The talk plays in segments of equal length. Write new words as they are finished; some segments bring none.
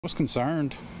Was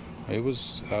concerned. It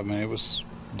was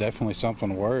definitely something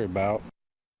to worry about.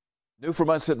 New from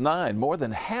us at 9, more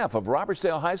than half of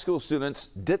Robertsdale High School students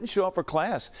didn't show up for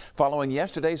class following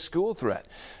yesterday's school threat.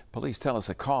 Police tell us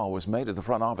a call was made at the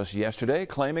front office yesterday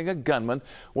claiming a gunman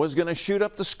was going to shoot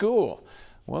up the school.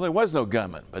 Well, there was no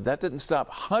gunman, but that didn't stop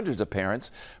hundreds of parents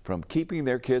from keeping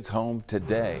their kids home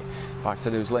today. Fox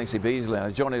 10 News' Lacey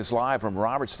Beasley joining us live from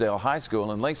Robertsdale High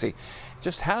School. And Lacey,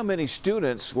 just how many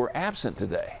students were absent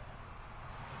today?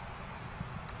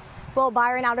 Well,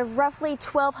 Byron, out of roughly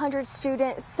 1,200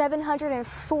 students,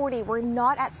 740 were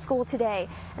not at school today,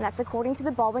 and that's according to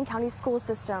the Baldwin County school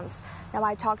systems. Now,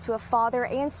 I talked to a father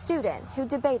and student who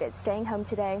debated staying home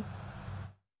today.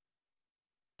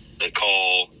 The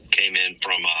call came in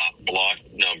from a blocked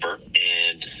number,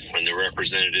 and when the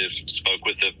representative spoke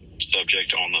with the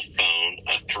subject on the phone,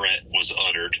 a threat was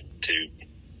uttered to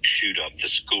shoot up the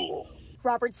school.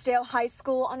 Robertsdale High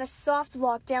School on a soft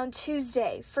lockdown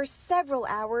Tuesday for several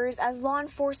hours as law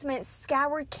enforcement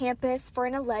scoured campus for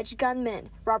an alleged gunman.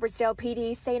 Robertsdale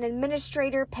PD say an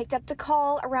administrator picked up the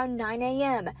call around 9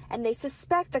 a.m. and they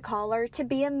suspect the caller to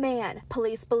be a man.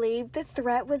 Police believe the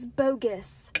threat was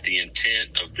bogus. The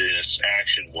intent of this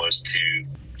action was to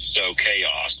sow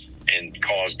chaos and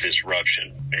cause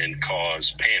disruption and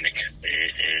cause panic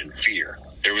and fear.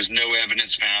 There was no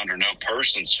evidence found or no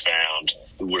persons found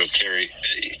who would have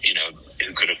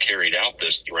who could have carried out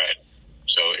this threat.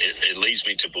 So it leads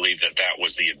me to believe that that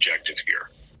was the objective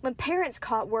here. When parents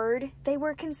caught word, they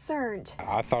were concerned.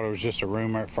 I thought it was just a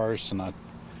rumor at first, and I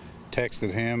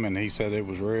texted him, and he said it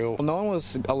was real. Well, no one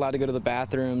was allowed to go to the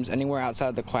bathrooms anywhere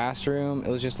outside the classroom. It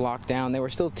was just locked down. They were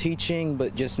still teaching,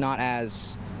 but just not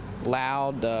as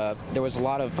loud. There was a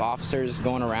lot of officers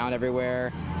going around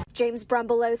everywhere. James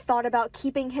Brumbelow thought about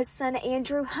keeping his son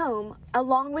Andrew home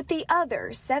along with the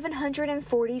other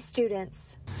 740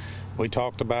 students. We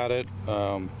talked about it,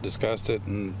 discussed it,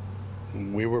 and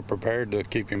we were prepared to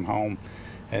keep him home.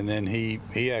 And then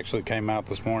he actually came out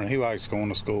this morning. He likes going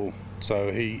to school,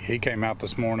 so he came out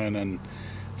this morning and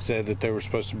said that there was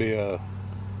supposed to be a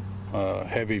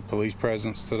heavy police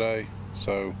presence today.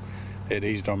 So it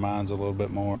eased our minds a little bit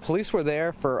more. Police were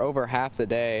there for over half the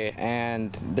day,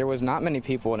 and there was not many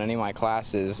people in any of my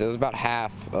classes. It was about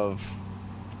half of,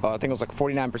 I think it was like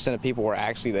 49% of people were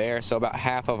actually there, so about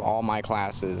half of all my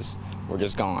classes were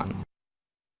just gone.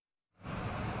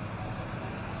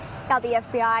 Now the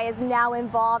FBI is now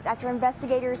involved after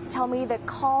investigators tell me the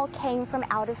call came from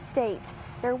out of state.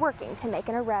 They're working to make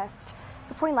an arrest.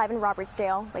 Reporting live in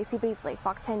Robertsdale, Lacey Beasley,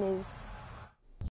 Fox 10 News.